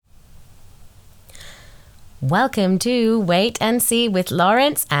Welcome to Wait and See with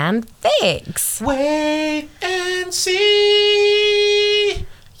Lawrence and Vix. Wait and see.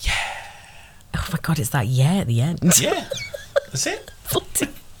 Yeah. Oh my God, it's that yeah at the end. Yeah, that's it.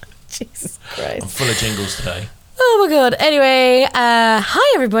 Jesus Christ. I'm full of jingles today. Oh my God. Anyway,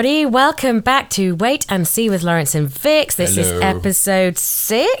 hi everybody. Welcome back to Wait and See with Lawrence and Vix. This is Hello. episode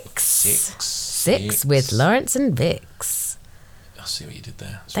 6. Six. Six with Lawrence and Vix. I see what you did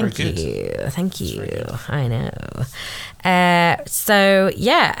there. It's Thank very good. you. Thank you. very good. I know. I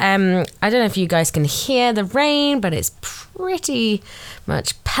don't know if you guys can hear the rain, but it's pretty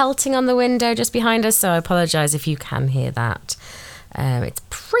much pelting on the window just behind us, so I apologise if you can hear that. It's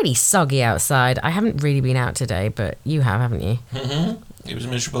pretty soggy outside. I haven't really been out today, but you have, haven't you? Mm-hmm. It was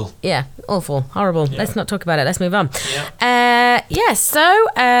miserable. Yeah, awful, horrible. Yeah. Let's not talk about it. Let's move on. Yeah. So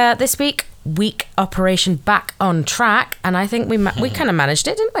this week Operation Back on Track, and I think we kind of managed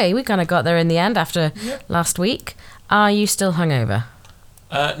it, didn't we? We kind of got there in the end after last week. Are you still hungover?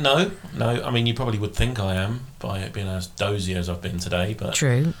 No. I mean, you probably would think I am by being as dozy as I've been today, but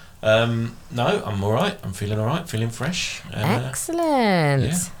True. no, I'm all right. I'm feeling all right, feeling fresh. Excellent.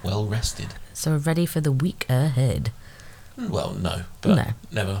 Yeah, well rested. So ready for the week ahead. Well, no, but No.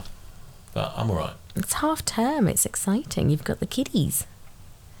 never. But I'm all right. It's half term. It's exciting. You've got the kiddies.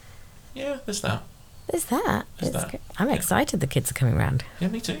 Yeah, there's that. There's that. There's It's that. good. I'm excited the kids are coming round. Yeah,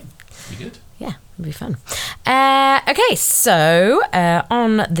 me too. Be good. Yeah, it'll be fun. Okay, so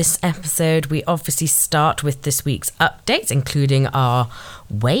on this episode, we obviously start with this week's updates, including our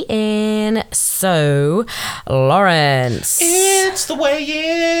weigh-in. So, Lawrence. It's the way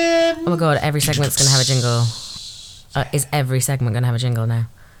in. Oh my God, every segment's going to have a jingle. Is every segment going to have a jingle now?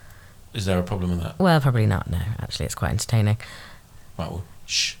 Is there a problem with that? Well, probably not, no. Actually, it's quite entertaining. Right, well,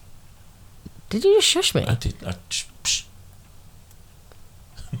 shh. Did you just shush me? I did. Shh.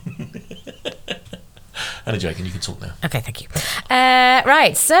 I'm joking. You can talk now. Okay, thank you.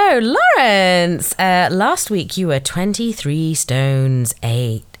 Right, so Lawrence, last week you were 23 stones,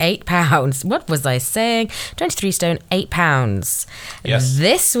 8 pounds. What was I saying? 23 stone, 8 pounds. Yes.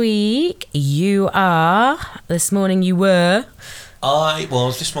 This week this morning you were... I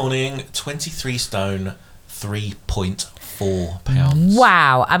was this morning 23 stone, 3.4 pounds.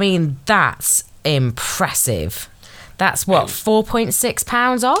 Wow, I mean, that's impressive. That's what, 4.6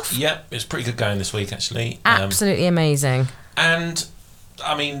 pounds off? Yep, it's pretty good going this week actually. Absolutely amazing. And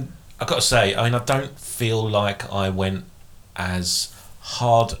I mean, I've got to say, I don't feel like I went as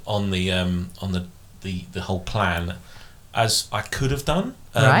hard on the whole plan as I could have done.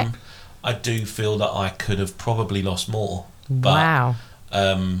 Right. I do feel that I could have probably lost more. But, Wow.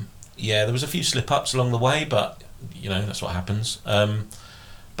 yeah, there was a few slip-ups along the way, but, you know, that's what happens.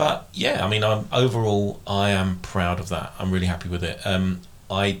 But, yeah, I mean, overall, I am proud of that. I'm really happy with it.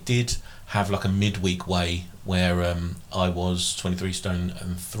 I did have, like, a midweek weigh where I was 23 stone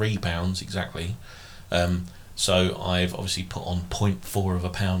and 3 pounds exactly. So I've obviously put on 0.4 of a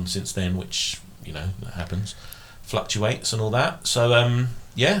pound since then, which, you know, that happens. Fluctuates and all that. So,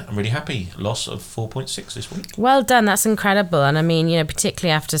 yeah, I'm really happy. Loss of 4.6 this week. Well done. That's incredible. And I mean, you know,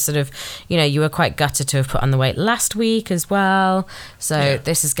 particularly after sort of, you know, you were quite gutted to have put on the weight last week as well. So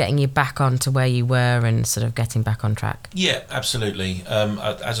this is getting you back on to where you were and sort of getting back on track. Yeah, absolutely.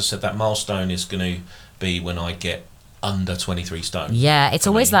 As I said, that milestone is going to be when I get under 23 stone. Yeah, it's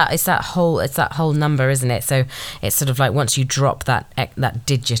always that. It's that whole number, isn't it? So it's sort of like once you drop that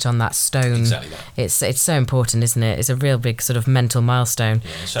digit on that stone, Exactly that. It's so important, isn't it? It's a real big sort of mental milestone.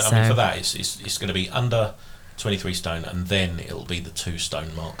 Yeah, so I mean, for that, it's going to be under 23 stone, and then it'll be the 2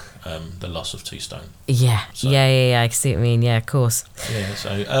 stone mark, the loss of 2 stone. Yeah, So- yeah. I see what you mean. Yeah, of course. Yeah.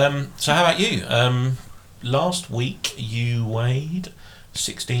 So how about you? Last week you weighed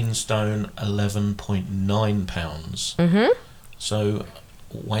 16 stone, 11.9 pounds. Mhm. So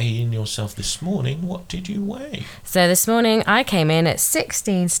weighing yourself this morning, what did you weigh? So this morning I came in at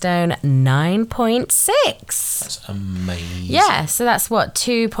 16 stone, 9.6. That's amazing. Yeah, so that's what,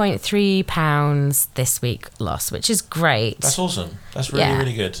 2.3 pounds this week loss, which is great. That's awesome. That's really, Yeah.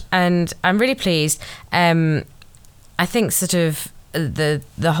 really good. And I'm really pleased. I think sort of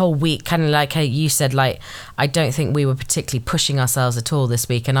the whole week, kind of like how you said, like, I don't think we were particularly pushing ourselves at all this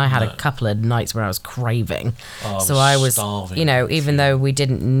week, and I had a couple of nights where I was craving. Oh, I was starving. you know, even though we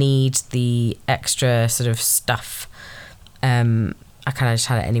didn't need the extra sort of stuff, I kind of just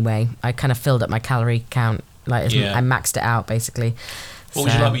had it anyway. I kind of filled up my calorie count, I maxed it out basically. What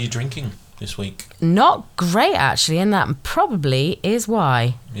would you like with your drinking this week? Not great actually, and that probably is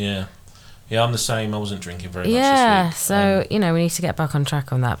why. Yeah, Yeah, I'm the same. I wasn't drinking very much Yeah, this week. so we need to get back on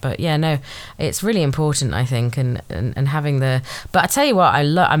track on that. But yeah, no, it's really important, I think, and having the. But I tell you what,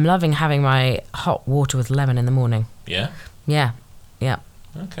 I'm loving having my hot water with lemon in the morning. Yeah. Yeah.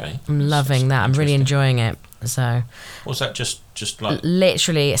 Okay. I'm loving that. I'm really enjoying it. So. Was that just like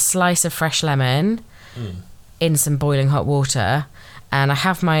literally a slice of fresh lemon in some boiling hot water, and I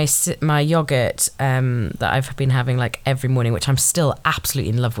have my yogurt that I've been having like every morning, which I'm still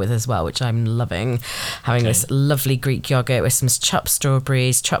absolutely in love with as well, which I'm loving. Having this lovely Greek yogurt with some chopped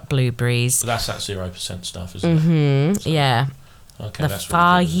strawberries, chopped blueberries. That's that 0% stuff, isn't it? So, yeah. Okay, The that's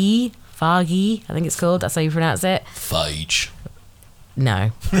really good. Fagi, I think it's called. That's how you pronounce it. Phage.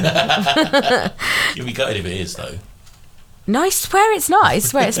 No. You'll be gutted if it is, though. No, I swear it's not. I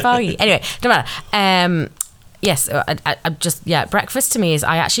swear it's Fagi. Anyway, don't matter. Yes, I just, breakfast to me is,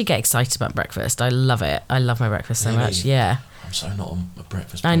 I actually get excited about breakfast. I love it. I love my breakfast so much. Yeah. I'm so not a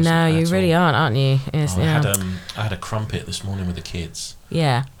breakfast I person. know, you really aren't you? Yes, I had a crumpet this morning with the kids.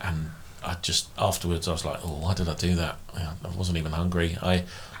 Yeah. And I just, afterwards, I was like, oh, why did I do that? I wasn't even hungry. I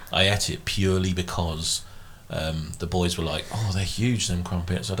ate it purely because the boys were like, oh, they're huge, them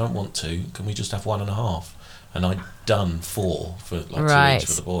crumpets. I don't want to. Can we just have 1.5? And I'd done 4 for like 2 each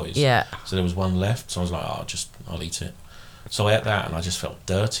for the boys. Yeah. So there was 1 left. So I was like, I'll eat it. So I ate that, and I just felt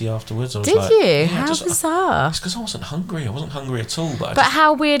dirty afterwards. I was Did you? How bizarre. It's because I wasn't hungry. I wasn't hungry at all. But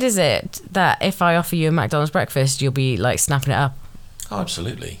how weird is it that if I offer you a McDonald's breakfast, you'll be like snapping it up? Oh,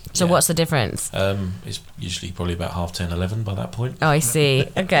 absolutely. So what's the difference? It's usually probably about 10:30, 11 by that point. Oh, I see.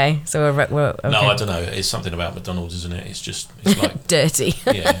 Okay, so we're okay. No, I don't know. It's something about McDonald's, isn't it? It's like dirty.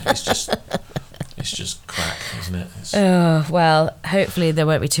 Yeah, it's just crack, isn't it? Oh, well, hopefully there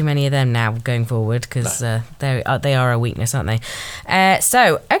won't be too many of them now going forward, because they are a weakness, aren't they?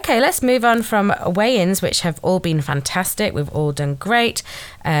 So, okay, let's move on from weigh-ins, which have all been fantastic. We've all done great,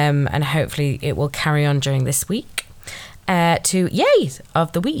 and hopefully it will carry on during this week, to Yays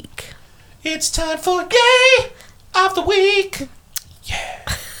of the Week. It's time for Yay of the Week. Yeah.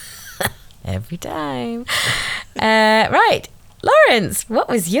 Every time. Right. Lawrence, what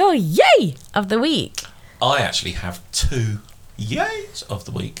was your yay of the week? I actually have 2 yays of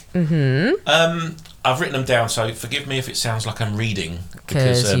the week. Mm-hmm. I've written them down, so forgive me if it sounds like I'm reading.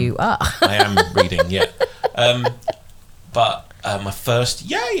 Because you are. I am reading, yeah. But my first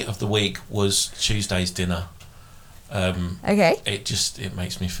yay of the week was Tuesday's dinner. Okay. It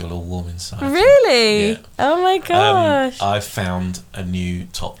makes me feel all warm inside. Really? Yeah. Oh my gosh. I found a new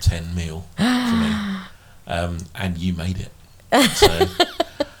top 10 meal for me. And you made it. So,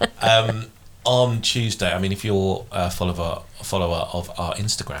 on Tuesday, I mean, if you're a follower of our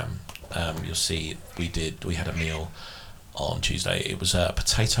Instagram, you'll see we had a meal on Tuesday. It was a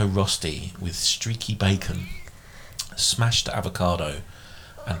potato rosti with streaky bacon, smashed avocado,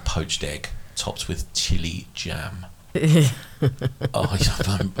 and poached egg, topped with chili jam. Oh,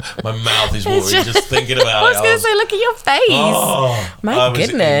 my mouth is watering just thinking about it. I was going to say, look at your face. Oh, my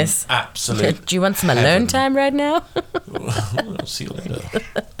goodness. Absolute. Do you want some alone time right now? I'll see you later.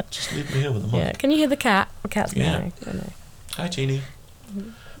 Just leave me here with the mum. Yeah. Can you hear the cat? The cat's meowing. Yeah. Hi, Jeannie.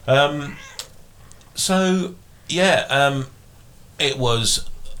 So, yeah, it was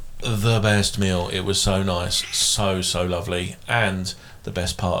the best meal. It was so nice, so lovely, and the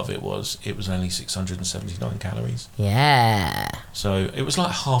best part of it was only 679 calories. Yeah. So it was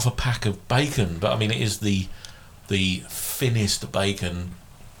like half a pack of bacon, but I mean, it is the thinnest bacon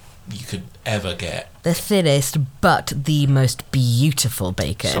you could ever get. The thinnest, but the most beautiful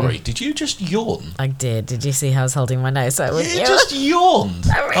bacon. Sorry, did you just yawn? I did. Did you see how I was holding my nose? So You just yawned.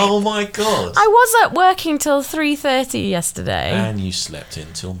 Oh my god. I was at working till 3:30 yesterday. And you slept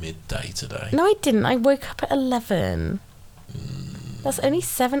in till midday today. No, I didn't. I woke up at 11. That's only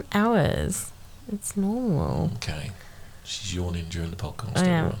 7 hours. It's normal. Okay. She's yawning during the podcast. I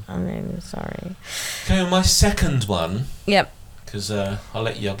am. I'm really sorry. Okay, well, my second one. Yep. Because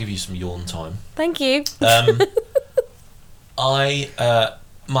I'll give you some yawn time. Thank you.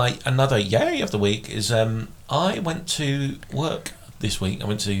 Another yay of the week is I went to work this week. I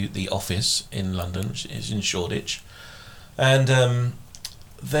went to the office in London, which is in Shoreditch, and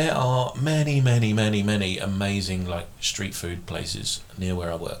there are many amazing like street food places near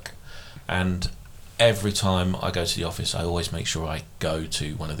where I work, and every time I go to the office, I always make sure I go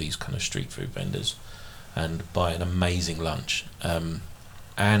to one of these kind of street food vendors and buy an amazing lunch.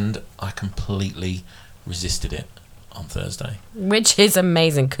 And I completely resisted it on Thursday. Which is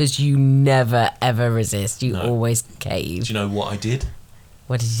amazing because you never ever resist. You No. always cave. Do you know what I did?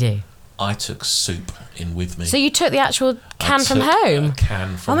 What did you do? I took soup in with me. So you took the actual I can from took home? A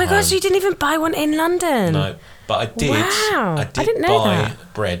can from Oh my home. gosh, you didn't even buy one in London. No, but I did. Wow, I I didn't know buy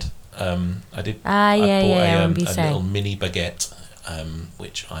that. bread I did. Ah, I yeah, bought yeah, I a remember you saying. little mini baguette,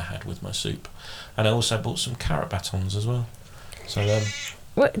 which I had with my soup, and I also bought some carrot batons as well. So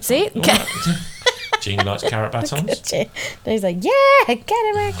What? See? all right. Jeannie likes carrot batons. He's like, yeah, get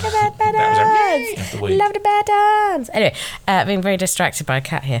him, carrot That was batons. of the week. Love the batons. Anyway, being very distracted by a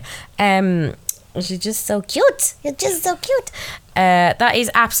cat here. She's just so cute. You're just so cute. That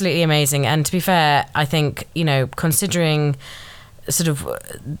is absolutely amazing. And to be fair, I think, considering sort of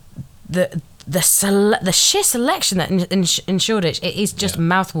the sheer selection that in Shoreditch, it is just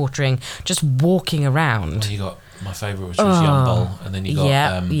mouth-watering, just walking around. Well, you got my favourite, which was Yum Bowl, and then you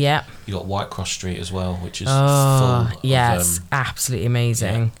got you got Whitecross Street as well, which is full yes, of absolutely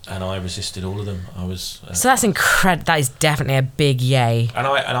amazing. Yeah, and I resisted all of them. I was so that's incredible. That is definitely a big yay. And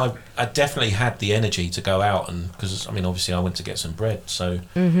I definitely had the energy to go out, and because I mean obviously I went to get some bread, so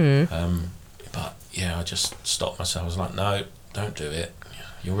but yeah, I just stopped myself. I was like, no, don't do it.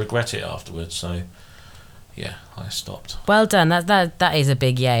 You'll regret it afterwards. So yeah, I stopped. Well done. That is a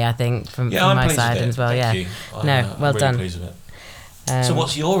big yay, I think, from my side as well. Thank yeah. you. Well I'm really done. Pleased with it. So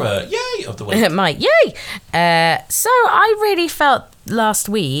what's your yay of the week? My yay. So I really felt last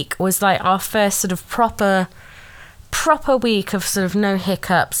week was like our first sort of proper week of sort of no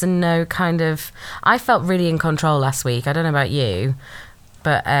hiccups and no kind of. I felt really in control last week. I don't know about you,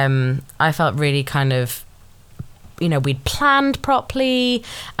 but I felt really kind of. We'd planned properly,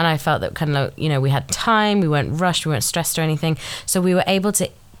 and I felt that kind of, we had time, we weren't rushed, we weren't stressed or anything. So we were able to,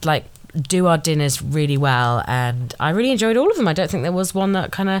 do our dinners really well, and I really enjoyed all of them. I don't think there was one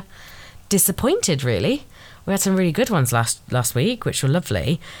that kind of disappointed, really. We had some really good ones last week, which were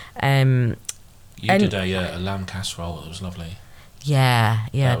lovely. You did a lamb casserole that was lovely. Yeah,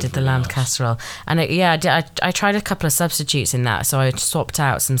 I did the really lamb nice. casserole, and I tried a couple of substitutes in that. So I swapped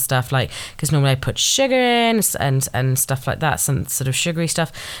out some stuff because normally I put sugar in and stuff like that, some sort of sugary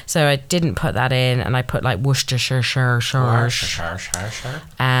stuff. So I didn't put that in, and I put Worcestershire,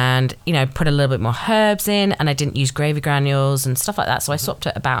 and put a little bit more herbs in, and I didn't use gravy granules and stuff like that. So I swapped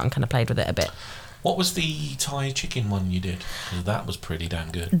it about and kind of played with it a bit. What was the Thai chicken one you did? 'Cause that was pretty damn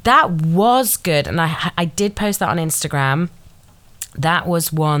good. That was good, and I did post that on Instagram. That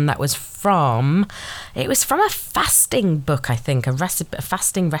was one that was from a fasting book, I think, a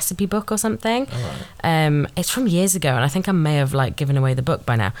fasting recipe book or something. All right. It's from years ago, and I think I may have given away the book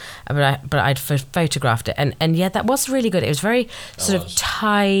by now, but I'd photographed it, and yeah, that was really good. It was very sort of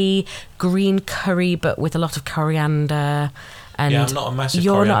Thai green curry, but with a lot of coriander. And I'm not a massive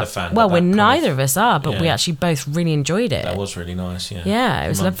coriander fan. Well, neither of us are, but we actually both really enjoyed it. That was really nice, yeah. Yeah, it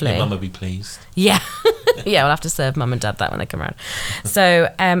was lovely. Your mum would be pleased. Yeah. Yeah, we'll have to serve mum and dad that when they come around. So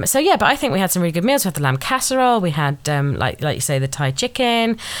yeah, but I think we had some really good meals. We had the lamb casserole. We had, like you say, the Thai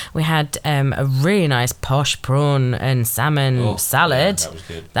chicken. We had a really nice posh prawn and salmon salad. Yeah, that was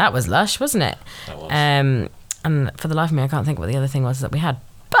good. That was lush, wasn't it? That was. And for the life of me, I can't think what the other thing was that we had.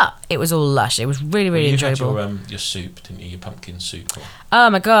 But it was all lush. It was really, really enjoyable. You had your soup, didn't you? Your pumpkin soup. Oh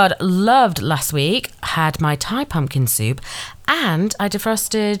my God, loved last week. Had my Thai pumpkin soup, and I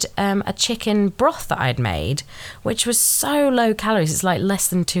defrosted a chicken broth that I'd made, which was so low calories. It's less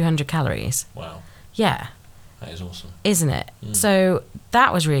than 200 calories. Wow. Yeah. That is awesome. Isn't it? So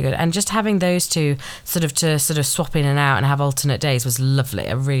that was really good. And just having those two sort of swap in and out and have alternate days was lovely.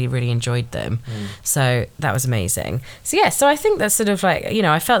 I really, really enjoyed them. So that was amazing. So yeah, so I think that's sort of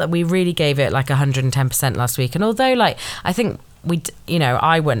I felt that we really gave it 110% last week. And although I think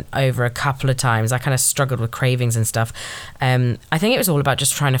I went over a couple of times. I kind of struggled with cravings and stuff. I think it was all about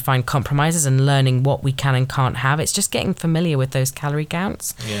just trying to find compromises and learning what we can and can't have. It's just getting familiar with those calorie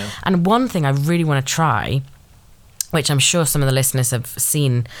counts. Yeah. And one thing I really want to try, which I'm sure some of the listeners have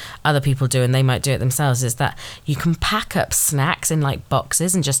seen other people do and they might do it themselves, is that you can pack up snacks in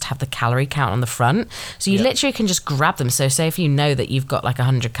boxes and just have the calorie count on the front. So you literally can just grab them. So say if you know that you've got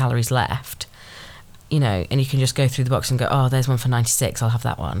 100 calories left, and you can just go through the box and go, oh, there's one for 96, I'll have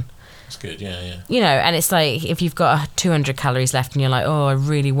that one. That's good, yeah. And it's if you've got 200 calories left and you're oh, I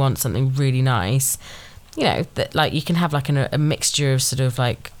really want something really nice, that you can have a mixture of sort of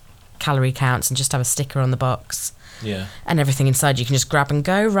calorie counts and just have a sticker on the box. Yeah. And everything inside you can just grab and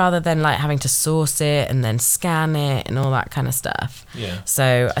go rather than having to source it and then scan it and all that kind of stuff. Yeah.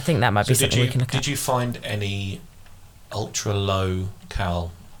 So I think that might be something we can look at. Did you find any ultra low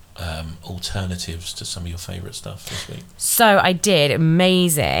cal alternatives to some of your favourite stuff this week? So I did.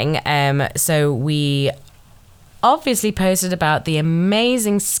 Amazing. So we obviously posted about the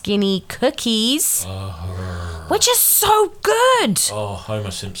amazing skinny cookies. Which is so good. Oh,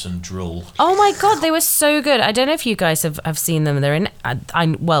 Homer Simpson drool. Oh my God, they were so good. I don't know if you guys have seen them. They're in,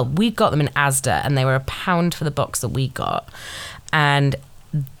 we got them in Asda, and they were £1 for the box that we got. And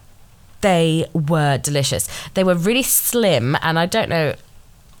they were delicious. They were really slim, and I don't know,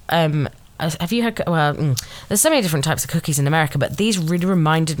 have you had, there's so many different types of cookies in America, but these really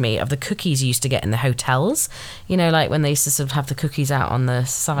reminded me of the cookies you used to get in the hotels, you know, like when they used to sort of have the cookies out on the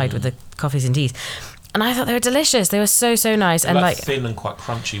side with the coffees and teas. And I thought they were delicious. They were so, so nice. They're and like thin and quite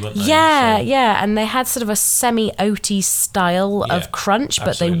crunchy, weren't they? Yeah, yeah. And they had sort of a semi-oaty style of crunch, but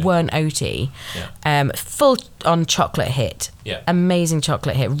absolutely. they weren't oaty. Yeah. Full on chocolate hit. Yeah. Amazing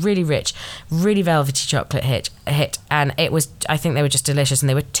chocolate hit. Really rich, really velvety chocolate hit. And it was, I think they were just delicious. And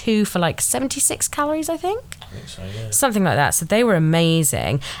they were 2 for like 76 calories, I think. I think so, yeah. Something like that. So they were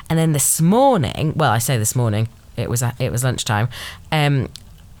amazing. And then this morning, well, I say this morning, it was lunchtime.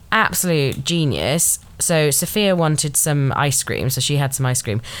 Absolute genius. So Sophia wanted some ice cream, so she had some ice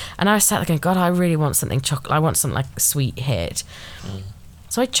cream, and I was sat there going, God, I really want something chocolate. I want something like a sweet hit.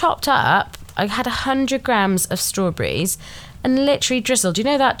 So I chopped up. I had 100 grams of strawberries, and literally drizzled. You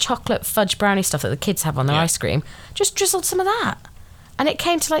know that chocolate fudge brownie stuff that the kids have on their ice cream? Just drizzled some of that, and it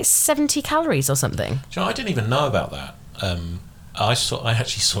came to like 70 calories or something. Do you know, I didn't even know about that. I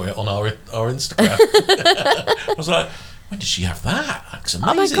actually saw it on our Instagram. I was like, when did she have that? That's amazing.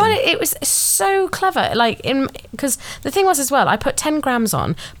 Oh my God, it was so clever. Like, because the thing was as well, I put 10 grams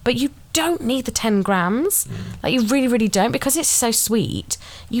on, but you don't need the 10 grams. Like, you really, really don't, because it's so sweet.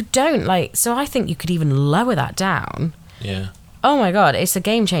 You don't, like, so I think you could even lower that down. Yeah. Oh my God, it's a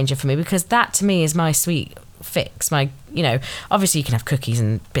game changer for me, because that to me is my sweet fix. My, you know, obviously you can have cookies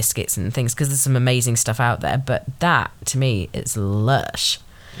and biscuits and things, because there's some amazing stuff out there, but that to me is lush.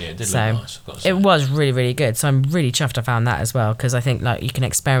 Yeah, it did look nice, I've got to say. It was really, really good. So I'm really chuffed I found that as well, because I think like you can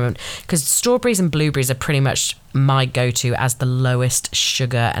experiment, because strawberries and blueberries are pretty much my go-to as the lowest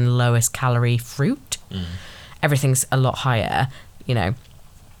sugar and lowest calorie fruit. Everything's a lot higher, you know.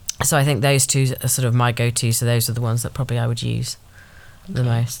 So I think those two are sort of my go-to. So those are the ones that probably I would use the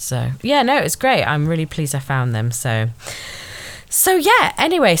most. So yeah, no, it's great. I'm really pleased I found them. So yeah,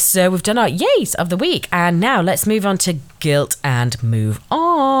 anyway, so we've done our yays of the week, and now let's move on to guilt and move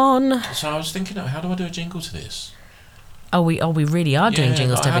on. So I was thinking, how do I do a jingle to this? Oh, we really are doing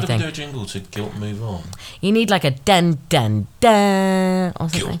jingles to everything. How do we do a jingle to guilt and move on? You need like a dun dun dun or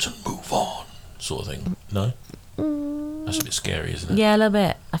something. Guilt and move on, sort of thing. No? That's a bit scary, isn't it? Yeah, a little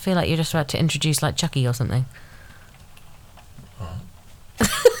bit. I feel like you're just about to introduce like Chucky or something.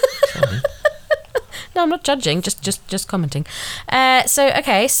 Sorry. No, I'm not judging, just commenting.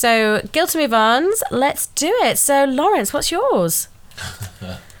 So guilt and move ons, let's do it. So Lawrence, what's yours?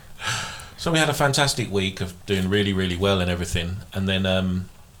 So we had a fantastic week of doing really, really well and everything, and then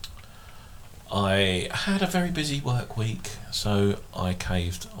I had a very busy work week, so I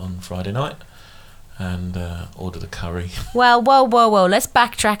caved on Friday night and ordered a curry. Well, whoa, let's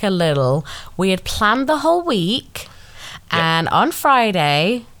backtrack a little. We had planned the whole week, and on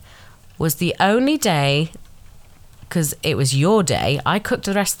Friday was the only day, because it was your day, I cooked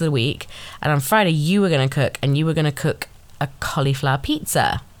the rest of the week, and on Friday you were going to cook, and you were going to cook a cauliflower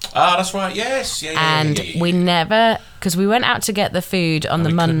pizza. Ah, that's right, yes. And we never, because we went out to get the food on the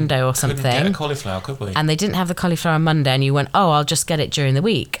Monday or something. Couldn't get a cauliflower, could we? And they didn't have the cauliflower on Monday, and you went, oh, I'll just get it during the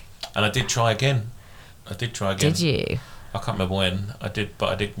week. And I did try again. Did you? I can't remember when I did, but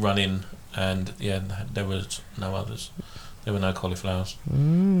I did run in, and yeah, there was no others. There were no cauliflowers.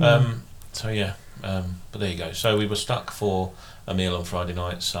 So yeah, but there you go. So we were stuck for a meal on Friday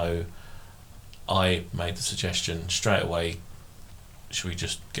night, so I made the suggestion straight away, should we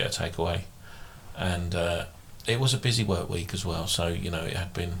just get a takeaway? And it was a busy work week as well, so you know it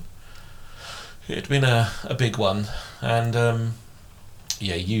had been a big one, and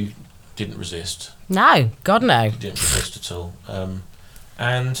yeah, you didn't resist. No, God no. You didn't resist at all.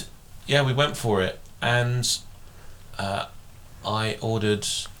 And yeah, we went for it, and I ordered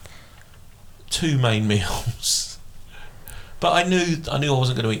 2 main meals, but I knew I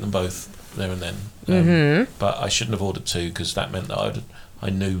wasn't going to eat them both there and then. But I shouldn't have ordered 2, because that meant that I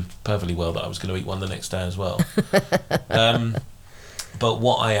knew perfectly well that I was going to eat one the next day as well. But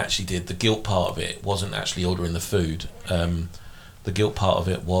what I actually did, the guilt part of it, wasn't actually ordering the food. The guilt part of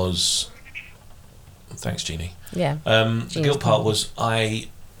it was, thanks Jeannie. Yeah. The guilt part was I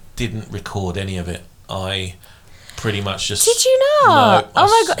didn't record any of it. I pretty much just... Did you not? No, oh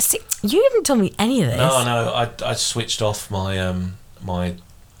my God. See, you haven't told me any of this. No. I switched off my my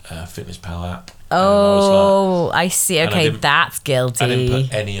Fitness Pal app. Oh, I see. Okay, I that's guilty. I didn't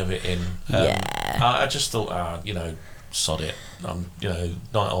put any of it in. Yeah. I just thought, sod it. Night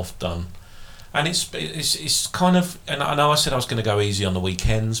off, done. And it's kind of... And I know I said I was going to go easy on the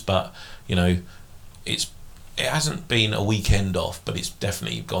weekends, but, it hasn't been a weekend off, but it's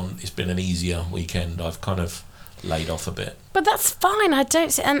definitely gone... It's been an easier weekend. I've kind of laid off a bit. But that's fine. I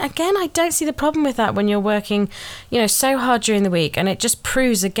don't see the problem with that when you're working, so hard during the week, and it just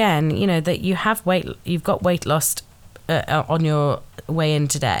proves again, that you've got weight lost on your way in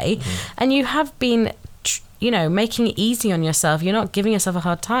today, and you have been, making it easy on yourself. You're not giving yourself a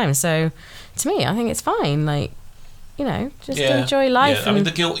hard time. So, to me, I think it's fine. Like, just enjoy life. Yeah, I mean,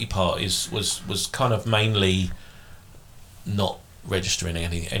 the guilty part was kind of mainly not registering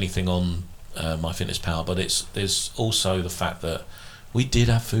anything on MyFitnessPal, but there's also the fact that we did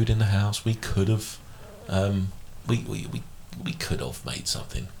have food in the house. We could have, we could have made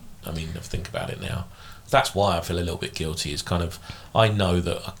something. I mean, think about it now. That's why I feel a little bit guilty. It's kind of, I know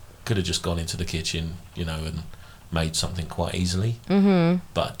that I could have just gone into the kitchen, and made something quite easily,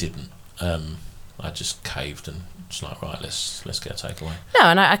 but I didn't. I just caved and just like, right, let's get a takeaway. No,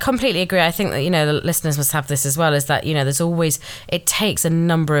 and I completely agree. I think that, the listeners must have this as well, is that, there's always, it takes a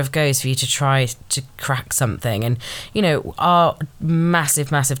number of goes for you to try to crack something. And, our massive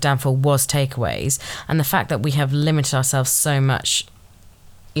downfall was takeaways. And the fact that we have limited ourselves so much,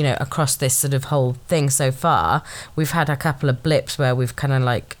 across this sort of whole thing so far, we've had a couple of blips where we've kind of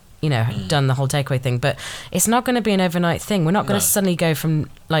like, done the whole takeaway thing, but it's not going to be an overnight thing. We're not going to suddenly go from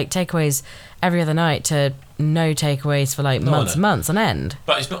like takeaways every other night to no takeaways for like months on end.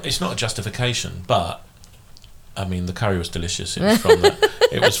 But it's not a justification. But I mean, the curry was delicious. It was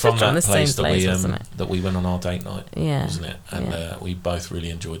from that place that we went on our date night, wasn't it? And we both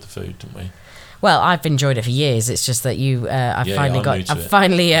really enjoyed the food, didn't we? Well, I've enjoyed it for years. It's just that I've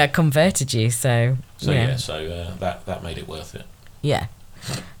finally converted you. So that made it worth it. Yeah.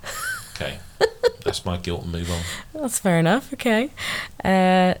 Okay. That's my guilt and move on. That's fair enough. Okay.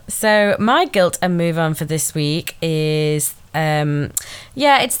 So my guilt and move on for this week is,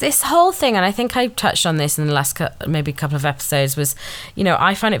 it's this whole thing, and I think I touched on this in the last maybe couple of episodes, was,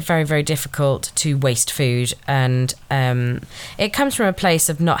 I find it very, very difficult to waste food, and it comes from a place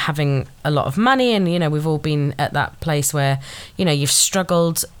of not having a lot of money, and, we've all been at that place where, you've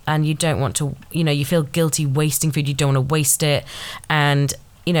struggled and you don't want to, you feel guilty wasting food, you don't want to waste it, and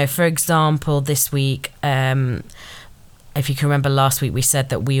for example, this week, if you can remember last week, we said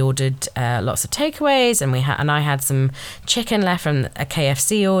that we ordered lots of takeaways, and I had some chicken left from a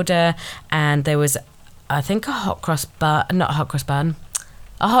KFC order, and there was, I think, a hot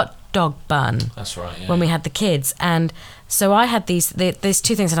dog bun. That's right. Yeah. When we had the kids, and so I had these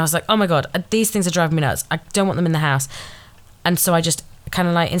two things, and I was like, oh my god, these things are driving me nuts. I don't want them in the house, and so I just kind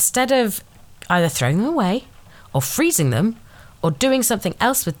of like, instead of either throwing them away or freezing them or doing something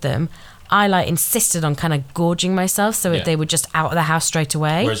else with them, I like insisted on kind of gorging myself so that they were just out of the house straight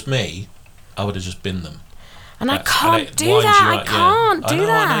away. Whereas me, I would have just binned them. And I can't do that. I can't do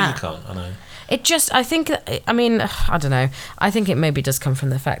that. I know you can't. I know. It just, I think, I mean, I don't know. I think it maybe does come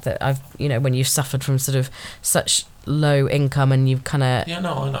from the fact that I've, when you've suffered from sort of such low income and you've kind of... Yeah,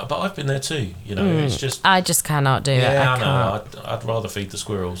 no, I know. But I've been there too, It's just... I just cannot do it. Yeah, I know. I'd rather feed the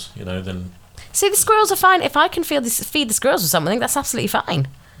squirrels, than... See, the squirrels are fine. If I can feed the squirrels with something, that's absolutely fine.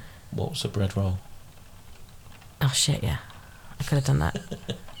 What was a bread roll? Oh, shit, yeah. I could have done that.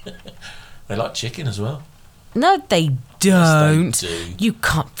 They like chicken as well. No, they don't. Yes, they do. You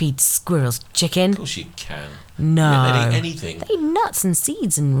can't feed squirrels chicken. Of course you can. No. They eat anything. They eat nuts and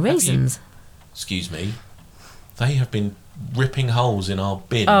seeds and raisins. Excuse me. They have been ripping holes in our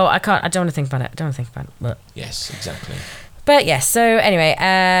bin. Oh, I can't. I don't want to think about it. But. Yes, exactly. But yes, so anyway,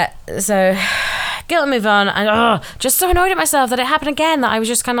 guilt and move on. And just so annoyed at myself that it happened again, that I was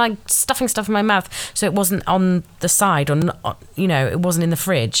just kind of like stuffing stuff in my mouth so it wasn't on the side or, it wasn't in the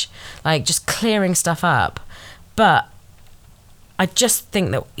fridge. Like just clearing stuff up. But I just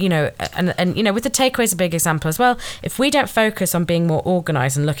think that, and with the takeaways a big example as well, if we don't focus on being more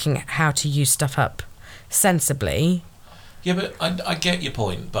organised and looking at how to use stuff up sensibly... Yeah, but I get your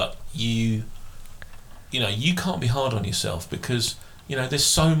point, but you can't be hard on yourself because, there's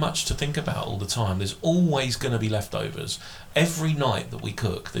so much to think about all the time. There's always going to be leftovers. Every night that we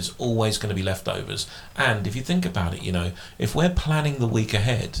cook, there's always going to be leftovers. And if you think about it, if we're planning the week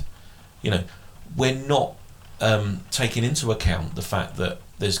ahead, we're not taking into account the fact that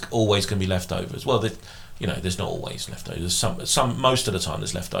there's always going to be leftovers. Well, there's not always leftovers. Some most of the time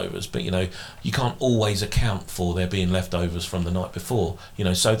there's leftovers, but you can't always account for there being leftovers from the night before.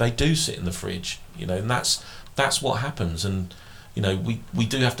 So they do sit in the fridge. And that's what happens. And we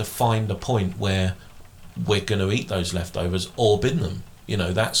do have to find a point where we're going to eat those leftovers or bin them.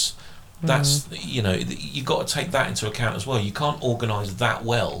 That's you got to take that into account as well. You can't organise that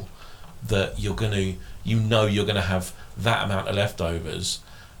well that you're going to you're going to have that amount of leftovers,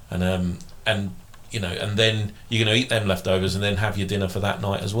 and then you're going to eat them leftovers and then have your dinner for that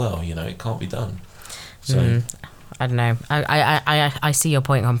night as well. It can't be done. So I don't know. I see your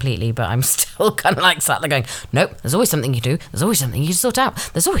point completely, but I'm still kind of like sat there going, nope, there's always something you do. There's always something you can sort out.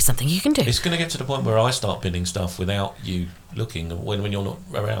 There's always something you can do. It's going to get to the point where I start binning stuff without you looking when you're not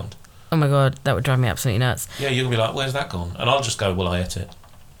around. Oh my God, that would drive me absolutely nuts. Yeah, you're going to be like, where's that gone? And I'll just go, well, I ate it.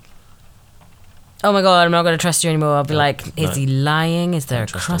 Oh my God, I'm not going to trust you anymore. I'll be No, like, is he lying? Is there a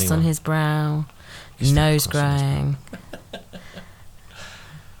trust cross on anyone. his brow? Is there a Nose cross on his growing?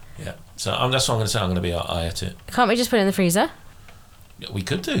 Yeah. So that's what I'm going to say. I'm going to be, I ate it. Can't we just put it in the freezer? Yeah, we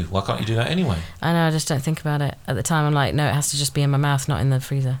could do. Why can't you do that anyway? I know, I just don't think about it. At the time, I'm like, no, it has to just be in my mouth, not in the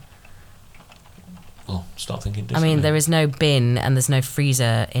freezer. Well, start thinking I differently. mean, there is no bin and there's no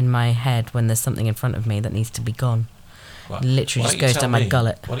freezer in my head when there's something in front of me that needs to be gone. Right. Literally Why just don't you goes tell down my me?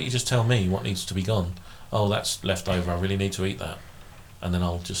 gullet. Why don't you just tell me what needs to be gone? Oh, that's left over. I really need to eat that. And then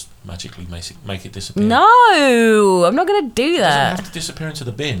I'll just magically make it disappear. No, I'm not going to do It doesn't that. have to disappear into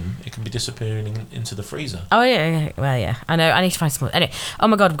the bin. It can be disappearing into the freezer. Oh, yeah. Well, yeah. I know. I need to find some more. Anyway, oh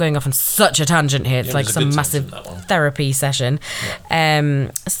my God, I'm going off on such a tangent here. It's Yeah, it like was a some good massive tangent, that one. therapy session.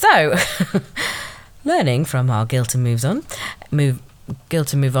 So, learning from our Guilt and Moves On.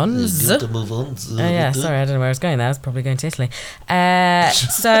 Guilt and Move Ons. Good to move on. Oh yeah, sorry, I don't know where I was going there. I was probably going to Italy.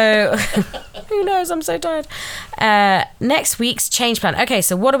 So, who knows? I'm so tired. Next week's change plan. Okay,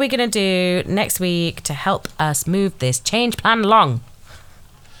 so what are we going to do next week to help us move this change plan along?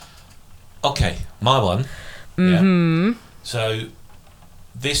 Okay, my one. Mm-hmm. Yeah. So,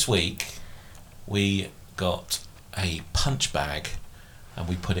 this week, we got a punch bag and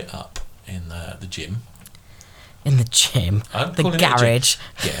we put it up in the gym. In the gym. I'm The calling it a gym. garage.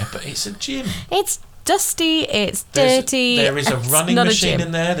 Yeah, but it's a gym. It's dusty, it's dirty. There is a it's running not a machine gym.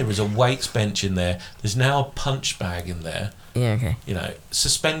 in there. There is a weights bench in there. There's now a punch bag in there. Yeah, okay. You know,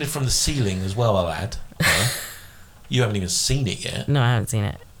 suspended from the ceiling as well, I'll add. You haven't even seen it yet. No, I haven't seen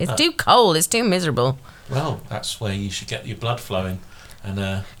it. It's too cold, it's too miserable. Well, that's where you should get your blood flowing. And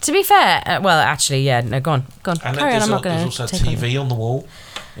To be fair, well, actually, yeah, no, go on. and Carry on, there's, I'm not going there's to also a take TV on the wall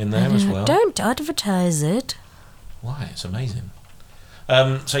in there as well. Don't advertise it. Why? It's amazing.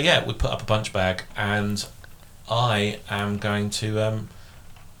 So yeah, we put up a punch bag, and I am going to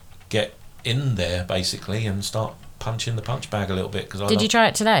get in there basically and start punching the punch bag a little bit because Did you try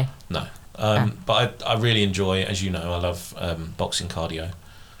it today? No, but I really enjoy, as you know, I love boxing cardio.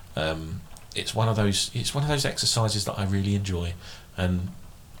 It's one of those exercises that I really enjoy, and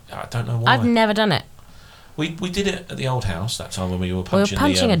I don't know why. I've never done it. We did it at the old house that time when we were We were punching,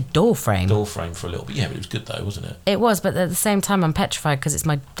 punching a the door frame. door frame for a little bit. Yeah, but it was good though, wasn't it? It was, but at the same time, I'm petrified because it's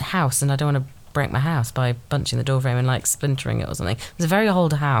my house and I don't want to break my house by punching the door frame and like splintering it or something. It's a very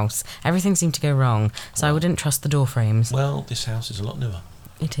old house. Everything seemed to go wrong, so I wouldn't trust the door frames. Well, this house is a lot newer.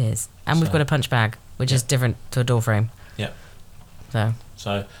 It is. And we've So- got a punch bag, which is different to a door frame. Yeah.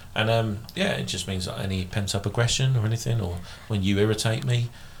 So, And yeah, it just means that any pent up aggression or anything, or when you irritate me,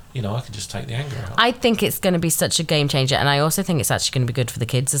 you know, I can just take the anger out. I think it's going to be such a game changer, and I also think it's actually going to be good for the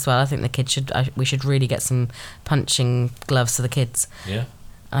kids as well. I think the kids we should really get some punching gloves for the kids. Yeah,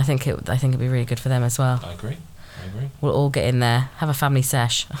 I think it'd be really good for them as well. I agree. We'll all get in there, have a family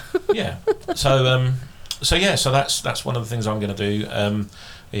sesh. Yeah. So that's one of the things I'm going to do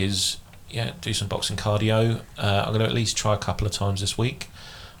is do some boxing cardio. I'm going to at least try a couple of times this week.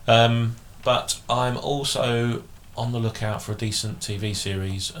 But I'm also on the lookout for a decent TV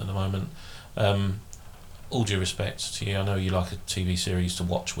series at the moment. All due respect to you, I know you like a TV series to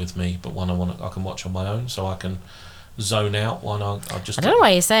watch with me, but one I can watch on my own, so I can zone out. One I just. I don't know why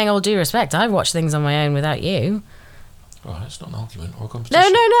you're saying all due respect. I watch things on my own without you. Right, it's not an argument or a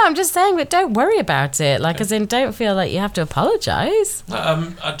competition. No. I'm just saying, but don't worry about it. Like, as in, don't feel like you have to apologise.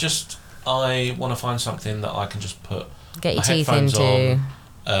 I want to find something that I can just put Get your my teeth headphones into.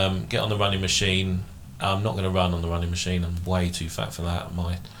 on, get on the running machine. I'm not going to run on the running machine. I'm way too fat for that.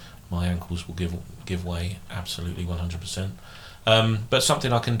 My ankles will give way absolutely 100%. But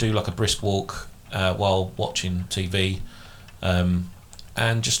something I can do like a brisk walk while watching TV,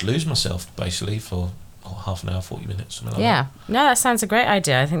 and just lose myself basically for half an hour, 40 minutes, something like Yeah, no, that sounds a great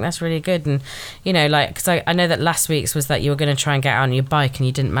idea. I think that's really good. And, you know, like, because I know that last week's was that you were going to try and get out on your bike and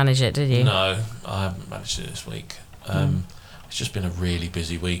you didn't manage it, did you? No, I haven't managed it this week. It's just been a really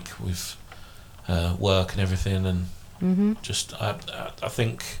busy week with work and everything, and just I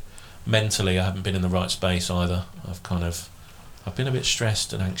think mentally I haven't been in the right space either. I've been a bit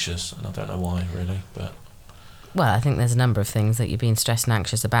stressed and anxious, and I don't know why really, but Well, I think there's a number of things that you've been stressed and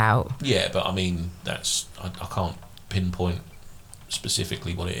anxious about. yeah, but I mean I can't pinpoint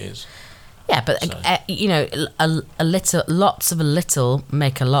specifically what it is. Yeah, but So- you know, lots of a little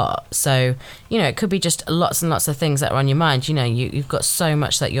make a lot. So you know, it could be just lots and lots of things that are on your mind. You know, you've got so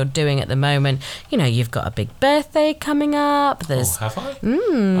much that you're doing at the moment. You know, you've got a big birthday coming up. There's have I?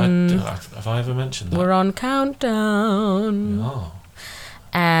 Have I ever mentioned that? we're on countdown, Oh.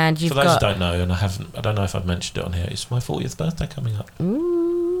 and you've For those got who don't know, and I don't know if I've mentioned it on here, it's my 40th birthday coming up.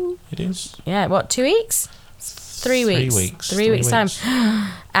 ooh, It is. yeah, what 2 weeks? 3 weeks. 3 weeks time.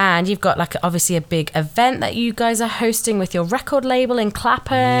 And you've got like obviously a big event that you guys are hosting with your record label in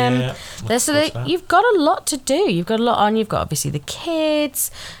Clapham. Yeah, You've got a lot to do. You've got a lot on. You've got obviously the kids.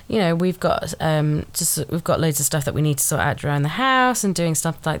 You know, we've got loads of stuff that we need to sort out around the house and doing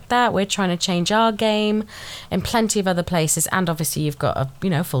stuff like that. We're trying to change our game in plenty of other places, and obviously you've got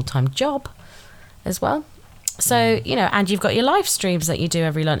a full-time job as well. So, you know, and you've got your live streams that you do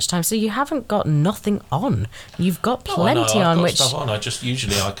every lunchtime. So you haven't got nothing on. You've got plenty I've on, got which stuff on. I just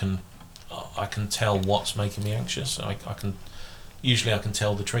usually I can tell what's making me anxious. I can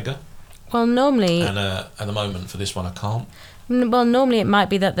tell the trigger. well, normally, And at the moment for this one I can't. normally it might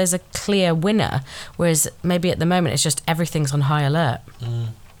be that there's a clear winner, whereas maybe at the moment it's just everything's on high alert.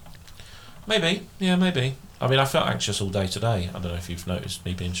 Maybe, yeah, maybe. I mean, I felt anxious all day today. I don't know if you've noticed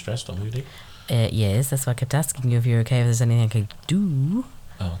me being stressed or moody. Yes, that's why I kept asking you if you're okay, if there's anything I could do.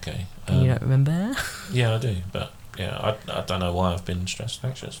 Oh, okay. And you don't remember? Yeah, I do, but yeah, I don't know why I've been stressed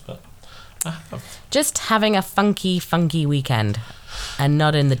and anxious, but Just having a funky weekend, and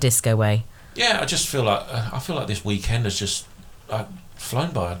not in the disco way. yeah, I just feel like this weekend has just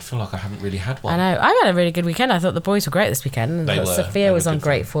flown by. I feel like I haven't really had one. I know. I had a really good weekend. I thought the boys were great this weekend. And They were. Sophia They was were on good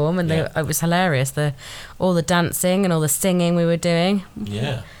great fun. form, and Yeah. it was hilarious. All the dancing and all the singing we were doing.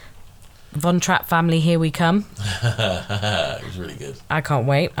 Yeah. Von Trapp family, here we come. It was really good. I can't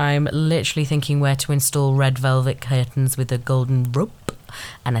wait. I'm literally thinking where to install red velvet curtains with a golden rope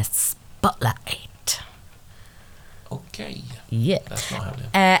and a spotlight. Okay. Yeah. That's not happening.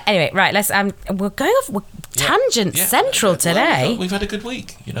 Anyway, right. We're going off. We're tangent central today. Well, we've had a good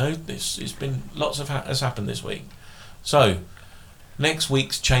week. You know, it's been lots of has happened this week. So, next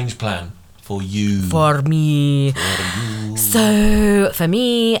week's change plan for you. For me. So, for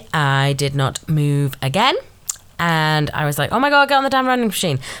me, I did not move again. And I was like, oh my God, get on the damn running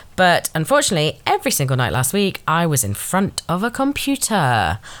machine. But unfortunately, every single night last week, I was in front of a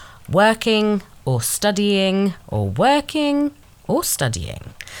computer, working or studying or working or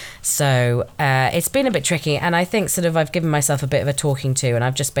studying. So it's been a bit tricky, and I think sort of I've given myself a bit of a talking to, and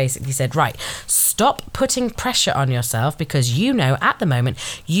I've just basically said, right, stop putting pressure on yourself, because you know at the moment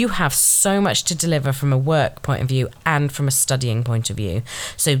you have so much to deliver from a work point of view and from a studying point of view.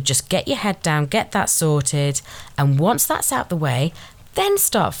 So just get your head down, get that sorted, and once that's out the way, then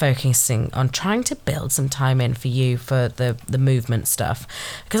start focusing on trying to build some time in for you for the movement stuff.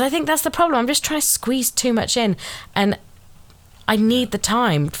 Because I think that's the problem. I'm just trying to squeeze too much in, and I need the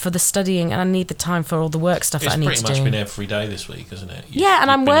time for the studying, and I need the time for all the work stuff that I need to do. It's pretty much been every day this week, isn't it? Yeah, and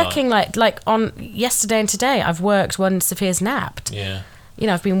I'm working like on yesterday and today. I've worked when Sophia's napped. Yeah. You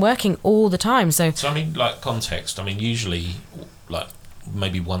know, I've been working all the time. So I mean, like context. I mean, usually, like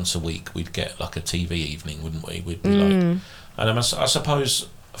maybe once a week, we'd get like a TV evening, wouldn't we? We'd be like, and I suppose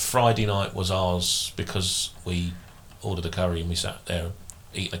Friday night was ours because we ordered a curry and we sat there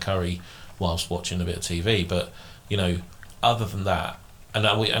eating a curry whilst watching a bit of TV. But you know, other than that,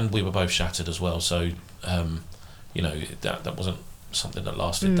 and we were both shattered as well. So you know, that wasn't something that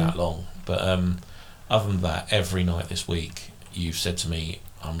lasted that long. But other than that, every night this week, you've said to me,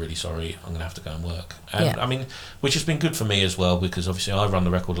 I'm really sorry, I'm going to have to go and work. And I mean, which has been good for me as well, because obviously I run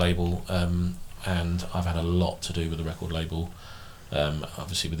the record label, and I've had a lot to do with the record label,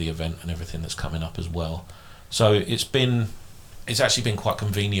 obviously with the event and everything that's coming up as well. So it's actually been quite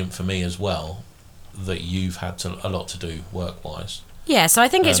convenient for me as well that you've had a lot to do work-wise. yeah, so I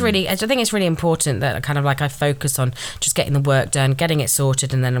think it's really important that kind of like I focus on just getting the work done, getting it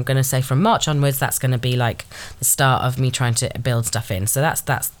sorted, and then I'm going to say from March onwards that's going to be like the start of me trying to build stuff in. So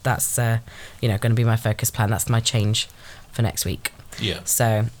that's you know, going to be my focus plan. That's my change for next week. Yeah.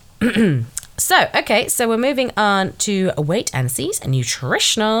 So okay, so we're moving on to weight and sees and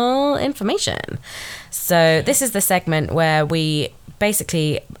nutritional information. So this is the segment where we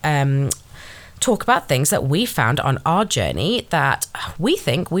basically talk about things that we found on our journey that we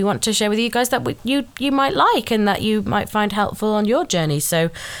think we want to share with you guys that you might like and that you might find helpful on your journey. So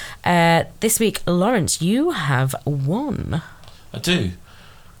this week, Lawrence, you have one. I do.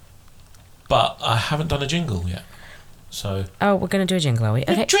 But I haven't done a jingle yet. So Oh, we're going to do a jingle, are we?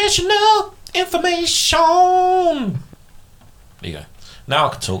 Okay. nutritional information. There you go. Now I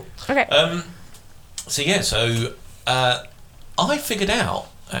can talk. Okay. So I figured out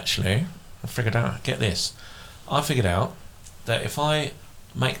actually figured out, get this, I figured out that if I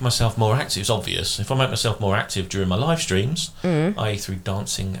make myself more active, it's obvious, if I make myself more active during my live streams, i.e. through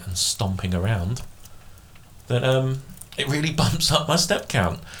dancing and stomping around, then it really bumps up my step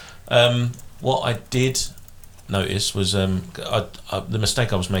count. What I did notice was the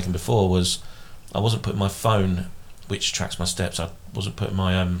mistake I was making before was I wasn't putting my phone, which tracks my steps, I wasn't putting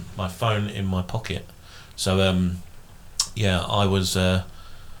my my phone in my pocket. So I was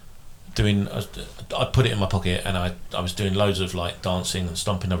doing, I put it in my pocket, and I was doing loads of like dancing and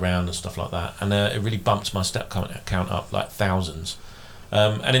stomping around and stuff like that, and it really bumped my step count up like thousands,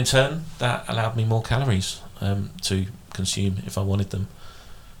 and in turn that allowed me more calories to consume if I wanted them.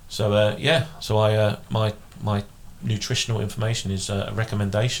 So my nutritional information is a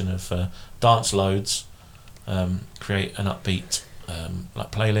recommendation of dance loads, create an upbeat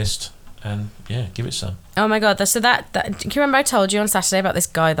like playlist, and give it some. Oh my god! So that do you remember I told you on Saturday about this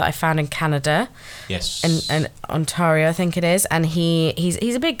guy that I found in Canada? Yes. In Ontario, I think it is, and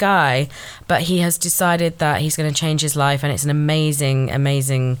he's a big guy, but he has decided that he's going to change his life, and it's an amazing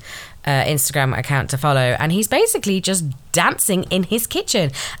Instagram account to follow, and he's basically just dancing in his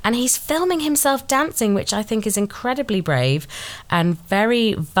kitchen, and he's filming himself dancing, which I think is incredibly brave and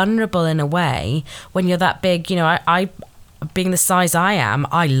very vulnerable in a way when you're that big. You know, I being the size I am,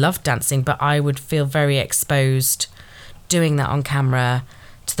 I love dancing, but I would feel very exposed doing that on camera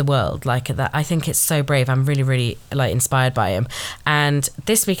to the world like that. I think it's so brave. I'm really, really like inspired by him. And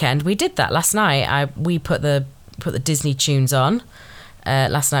this weekend we did that. Last night we put the Disney tunes on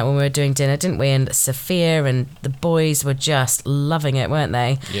last night when we were doing dinner, didn't we? And Sophia and the boys were just loving it, weren't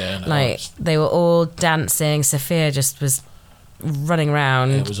they? Yeah. No, like they were all dancing. Sophia just was running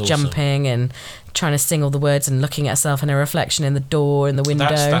around, jumping and trying to sing all the words and looking at herself in a reflection in the door, in the window.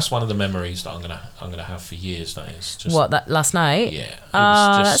 That's one of the memories that I'm gonna have for years. That is just that last night. Yeah. It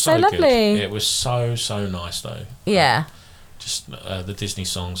was just that's so lovely. Good. It was so nice though. Yeah. Just the Disney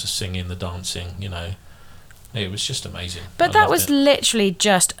songs, the singing, the dancing. You know, it was just amazing. But that was literally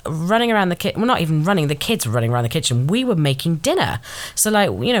just running around the kitchen. Well, not even running. The kids were running around the kitchen. We were making dinner. So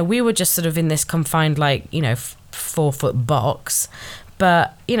like we were just sort of in this confined 4-foot box.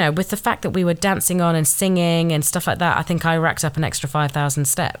 But, with the fact that we were dancing on and singing and stuff like that, I think I racked up an extra 5,000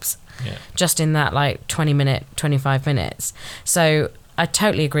 steps just in that 25 minutes. So I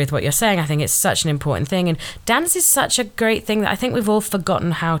totally agree with what you're saying. I think it's such an important thing. And dance is such a great thing that I think we've all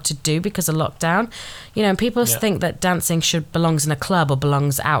forgotten how to do because of lockdown. And people think that dancing belongs in a club or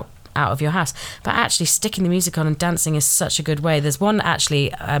belongs out of your house, but actually sticking the music on and dancing is such a good way. There's one account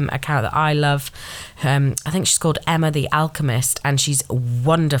that I love. I think she's called Emma the Alchemist, and she's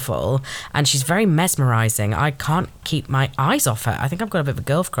wonderful and she's very mesmerizing. I can't keep my eyes off her. I think I've got a bit of a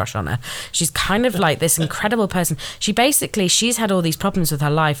girl crush on her. She's kind of like this incredible person. She's had all these problems with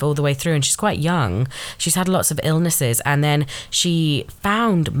her life all the way through, and she's quite young. She's had lots of illnesses, and then she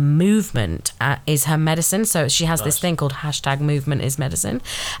found movement is her medicine. So she has this thing called #movement-is-medicine,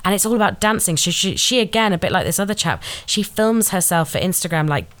 and it's all about dancing. She again, a bit like this other chap, she films herself for Instagram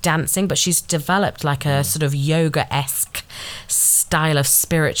like dancing, but she's developed like a sort of yoga-esque style of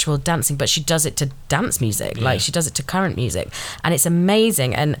spiritual dancing, but she does it to dance music, like she does it to current music, and it's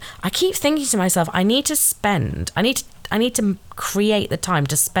amazing. And I keep thinking to myself, I need to create the time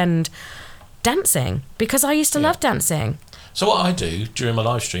to spend dancing, because I used to love dancing. So what I do during my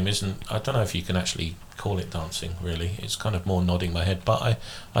live stream I don't know if you can actually call it dancing really, it's kind of more nodding my head, but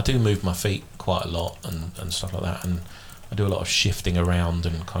I do move my feet quite a lot and stuff like that, and I do a lot of shifting around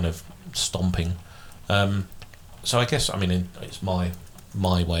and kind of stomping. So I guess it's my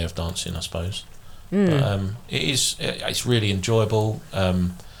way of dancing, I suppose. But it's really enjoyable.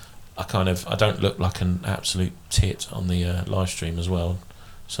 I don't look like an absolute tit on the live stream as well,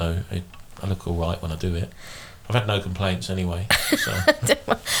 so I look all right when I do it. I've had no complaints anyway. So.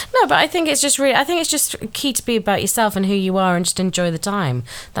 No, but I think it's just key to be about yourself and who you are, and just enjoy the time.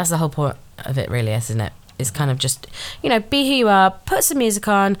 That's the whole point of it, really, isn't it? It's kind of just, be who you are, put some music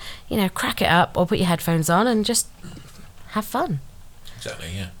on, crack it up, or put your headphones on and just have fun. Exactly,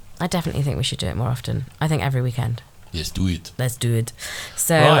 yeah. I definitely think we should do it more often. I think every weekend. Let's do it. Let's do it.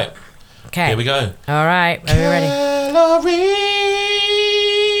 So, right. Okay. Here we go. All right. Are we ready?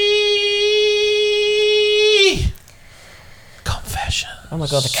 Confession. Oh my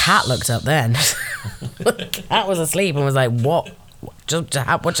God, the cat looked up then. The cat was asleep and was like, what? What just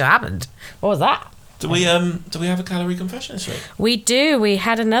happened? What was that? Do we have a calorie confession this week? We do. We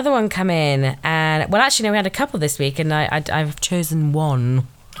had another one come in, and actually no, we had a couple this week, and I've chosen one.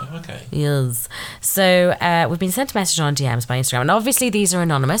 Oh, okay. Yes. So we've been sent a message on DMs by Instagram, and obviously these are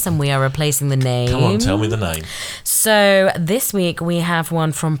anonymous, and we are replacing the name. Come on, tell me the name. So this week we have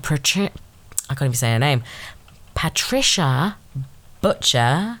one from I can't even say her name, Patricia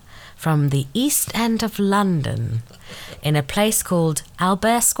Butcher from the East End of London in a place called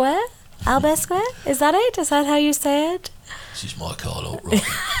Albert Square. Albert Square? Is that it? Is that how you say it? This is my car, lot, right?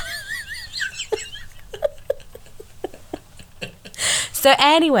 So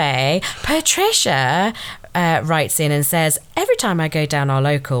anyway, Patricia writes in and says, every time I go down our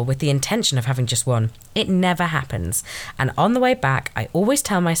local with the intention of having just one, it never happens. And on the way back, I always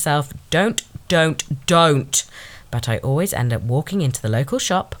tell myself, don't. But I always end up walking into the local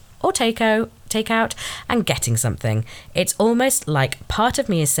shop or takeout and getting something. It's almost like part of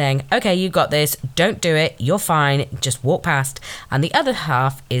me is saying, okay, you got this, don't do it, you're fine, just walk past. And the other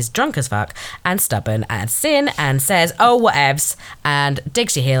half is drunk as fuck and stubborn and sin and says, oh, whatevs, and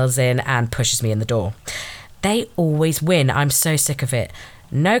digs your heels in and pushes me in the door. They always win. I'm so sick of it.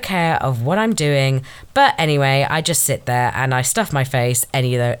 No care of what I'm doing. But anyway, I just sit there and I stuff my face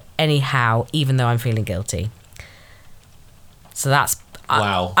anyhow, even though I'm feeling guilty. So that's...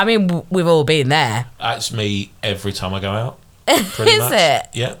 Wow. I mean, we've all been there. That's me every time I go out. Pretty Is much. it?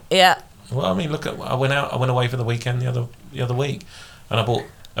 Yeah. Yeah. Well, I mean, look, I went away for the weekend the other week, and I bought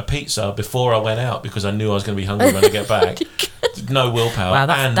a pizza before I went out because I knew I was going to be hungry when I get back. No willpower. Wow,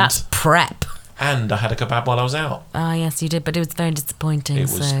 that's prep. And I had a kebab while I was out. Oh, yes, you did, but it was very disappointing. It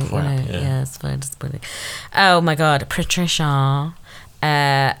was crap, yeah. it's very disappointing. Oh, my God, Patricia. Do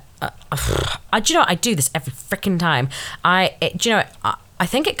you know what? I do this every freaking time. I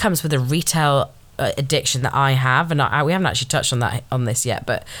think it comes with a retail addiction that I have, and we haven't actually touched on this yet,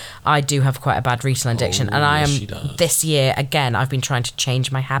 but I do have quite a bad retail addiction, and I am this year again. I've been trying to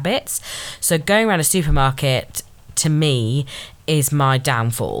change my habits. So going around a supermarket to me is my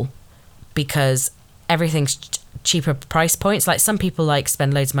downfall because everything's cheaper price points. Like some people like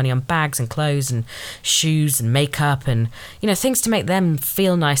spend loads of money on bags and clothes and shoes and makeup and things to make them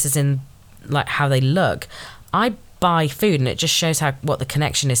feel nice, as in like how they look. I buy food and it just shows what the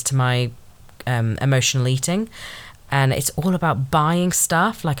connection is to my emotional eating, and it's all about buying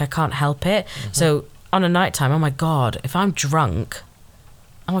stuff. Like I can't help it. So on a night time, oh my God, if I'm drunk,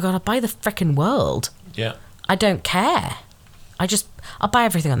 oh my God, I'll buy the frickin' world. Yeah. I don't care. I'll buy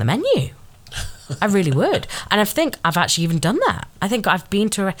everything on the menu. I really would. And I think I've actually even done that. I think I've been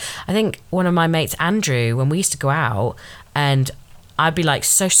to, I think one of my mates, Andrew, when we used to go out, and I'd be like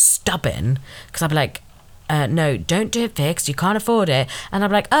so stubborn because I'd be like, no, don't do it, Vix, you can't afford it. And I'd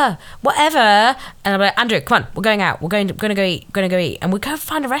be like, whatever. And I'd be like, Andrew, come on, we're going out. We're going to go eat. And we'd go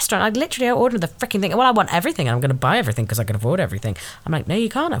find a restaurant. I'd literally order the freaking thing. Well, I want everything. And I'm going to buy everything because I can afford everything. I'm like, no, you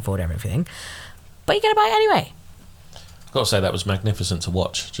can't afford everything. But you're going to buy it anyway. I've got to say that was magnificent to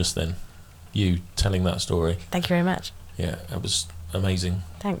watch just then. You telling that story. Thank you very much. Yeah, it was amazing.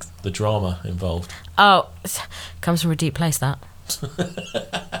 Thanks. The drama involved. Oh, comes from a deep place, that.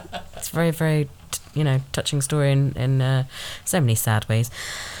 It's very, very, touching story in so many sad ways.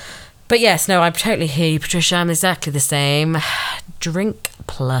 But yes, no, I totally hear you, Patricia. I'm exactly the same. Drink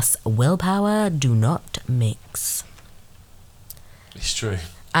plus willpower do not mix. It's true.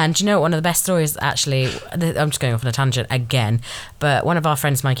 And do you know what, one of the best stories, actually, I'm just going off on a tangent again, but one of our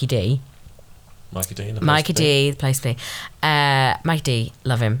friends, Mikey D, the place to be. Mikey D,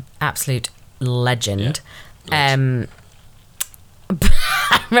 love him, absolute legend. Yeah.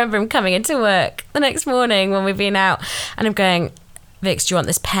 I remember him coming into work the next morning when we'd been out, and I'm going, Vix, do you want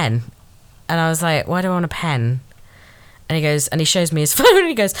this pen? And I was like, why do I want a pen? And he goes, and he shows me his phone, and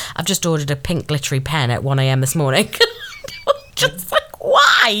he goes, I've just ordered a pink glittery pen at 1 a.m. this morning. Just like,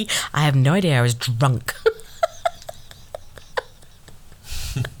 why? I have no idea. I was drunk.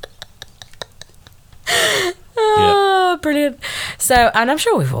 Oh, brilliant. So, and I'm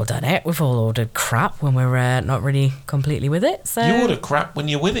sure we've all done it. We've all ordered crap when we're not really completely with it. So you order crap when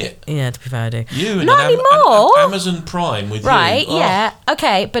you're with it. Yeah, to be fair, I do. You and not anymore. Amazon Prime with right, you. Yeah,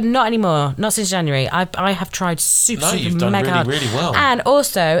 okay, but not anymore. Not since January. I have tried super you've done mega hard. really well. And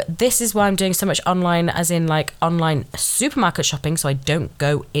also, this is why I'm doing so much online, as in like online supermarket shopping, so I don't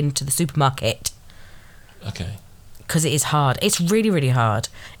go into the supermarket. Okay. Because it is hard. It's really, really hard.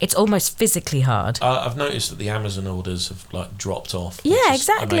 It's almost physically hard. I've noticed that the Amazon orders have like dropped off. Yeah,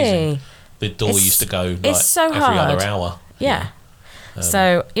 exactly. Amazing. The door used to go like so every hard. other hour. Yeah.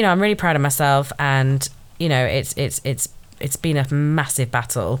 So I'm really proud of myself, and it's been a massive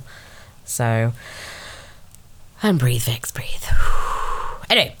battle. So, and breathe, Vix, breathe.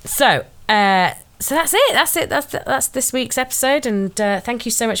 Anyway, so that's it. That's this week's episode, and thank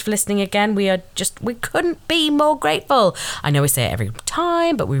you so much for listening again. We couldn't be more grateful. I know we say it every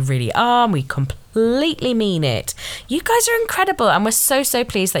time, but we really are, and we completely mean it. You guys are incredible, and we're so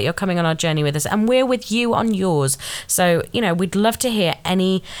pleased that you're coming on our journey with us, and we're with you on yours. So we'd love to hear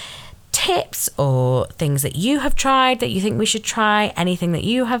any tips or things that you have tried that you think we should try, anything that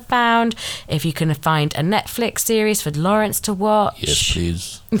you have found, if you can find a Netflix series for Lawrence to watch. Yes,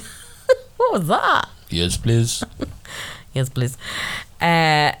 please. What was that? Yes, please. Yes, please.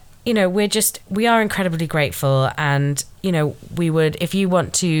 We are incredibly grateful, and we would, if you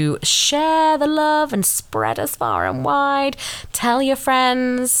want to share the love and spread us far and wide, tell your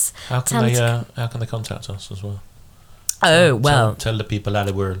friends. How can they contact us as well? Tell the people out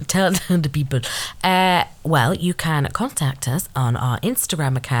of the world. Tell the people. Well, you can contact us on our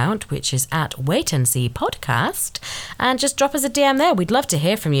Instagram account, which is at Wait and See Podcast, and just drop us a DM there. We'd love to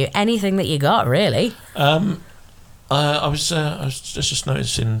hear from you. Anything that you got, really. I was just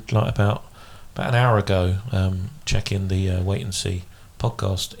noticing, like about an hour ago, checking the Wait and See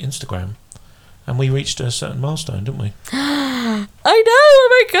Podcast Instagram, and we reached a certain milestone, didn't we? I know. Oh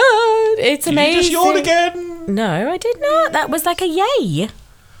my god, it's amazing. Did you just yawn again? No, I did not. That was like a yay.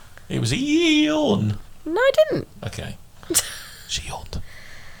 It was a yawn. No, I didn't. Okay. She yawned.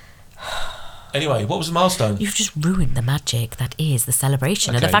 Anyway, what was the milestone? You've just ruined the magic that is the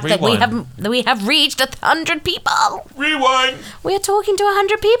celebration of the fact rewind. that we have reached 100 people. Rewind. We are talking to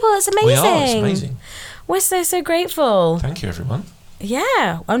 100 people. It's amazing. We are. It's amazing. We're so grateful. Thank you, everyone.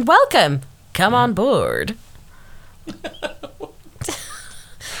 Yeah, and welcome. Come on board.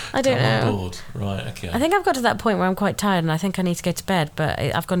 I don't know. Come on board. Right, okay. I think I've got to that point where I'm quite tired and I think I need to go to bed, but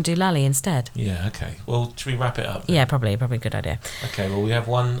I've gone to do Lally instead. Yeah, okay. Well, should we wrap it up then? Yeah, probably a good idea. Okay, well, we have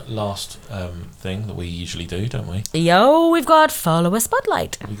one last thing that we usually do, don't we? Yo, we've got Follower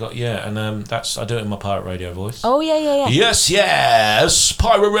Spotlight. We got, and that's, I do it in my pirate radio voice. Oh, yeah. Yes,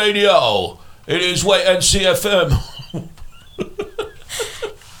 pirate radio. It is Wait and See FM.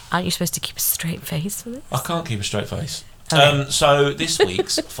 Aren't you supposed to keep a straight face for this? I can't keep a straight face. Okay. So this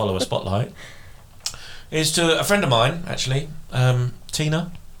week's Follower Spotlight is to a friend of mine, actually,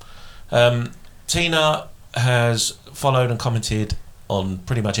 Tina. Tina has followed and commented on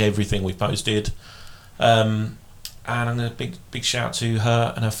pretty much everything we've posted, and a big shout to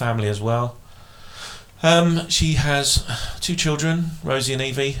her and her family as well. She has 2 children, Rosie and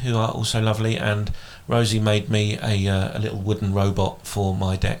Evie, who are also lovely, and Rosie made me a little wooden robot for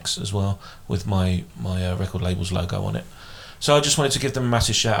my decks as well, with my record label's logo on it. So I just wanted to give them a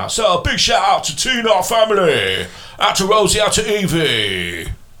massive shout out. So a big shout out to Tina family, out to Rosie, out to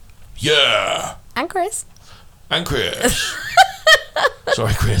Evie, yeah, And Chris.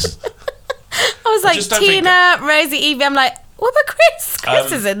 Sorry, Chris. I was like, Tina, Rosie, Evie. I'm like, what about Chris?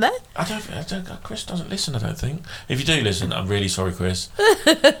 Chris is in there. I don't. Chris doesn't listen, I don't think. If you do listen, I'm really sorry, Chris.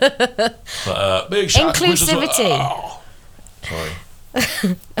 But big shout out to Chris as well. Inclusivity. Oh,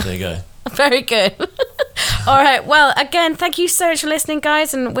 sorry. There you go. Very good. All right. Well, again, thank you so much for listening,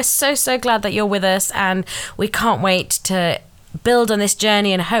 guys. And we're so glad that you're with us. And we can't wait to build on this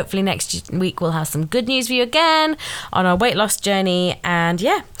journey. And hopefully next week we'll have some good news for you again on our weight loss journey. And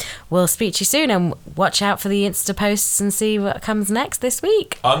yeah, we'll speak to you soon. And watch out for the Insta posts and see what comes next this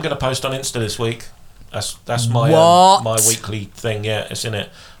week. I'm going to post on Insta this week. That's my my weekly thing. Yeah, it's in it.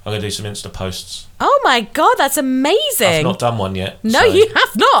 I'm going to do some Insta posts. Oh my God, that's amazing. I've not done one yet. No, you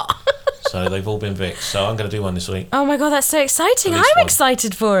have not. So they've all been Vic. So I'm going to do one this week. Oh my God, that's so exciting. I'm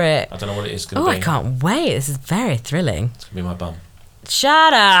excited for it. I don't know what it is going to be. Oh, I can't wait. This is very thrilling. It's going to be my bum.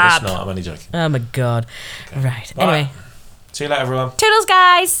 Shut up. It's not. I'm only joking. Oh my God. Okay. Right. Anyway. See you later, everyone. Toodles,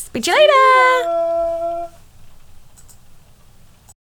 guys. Speak to you later.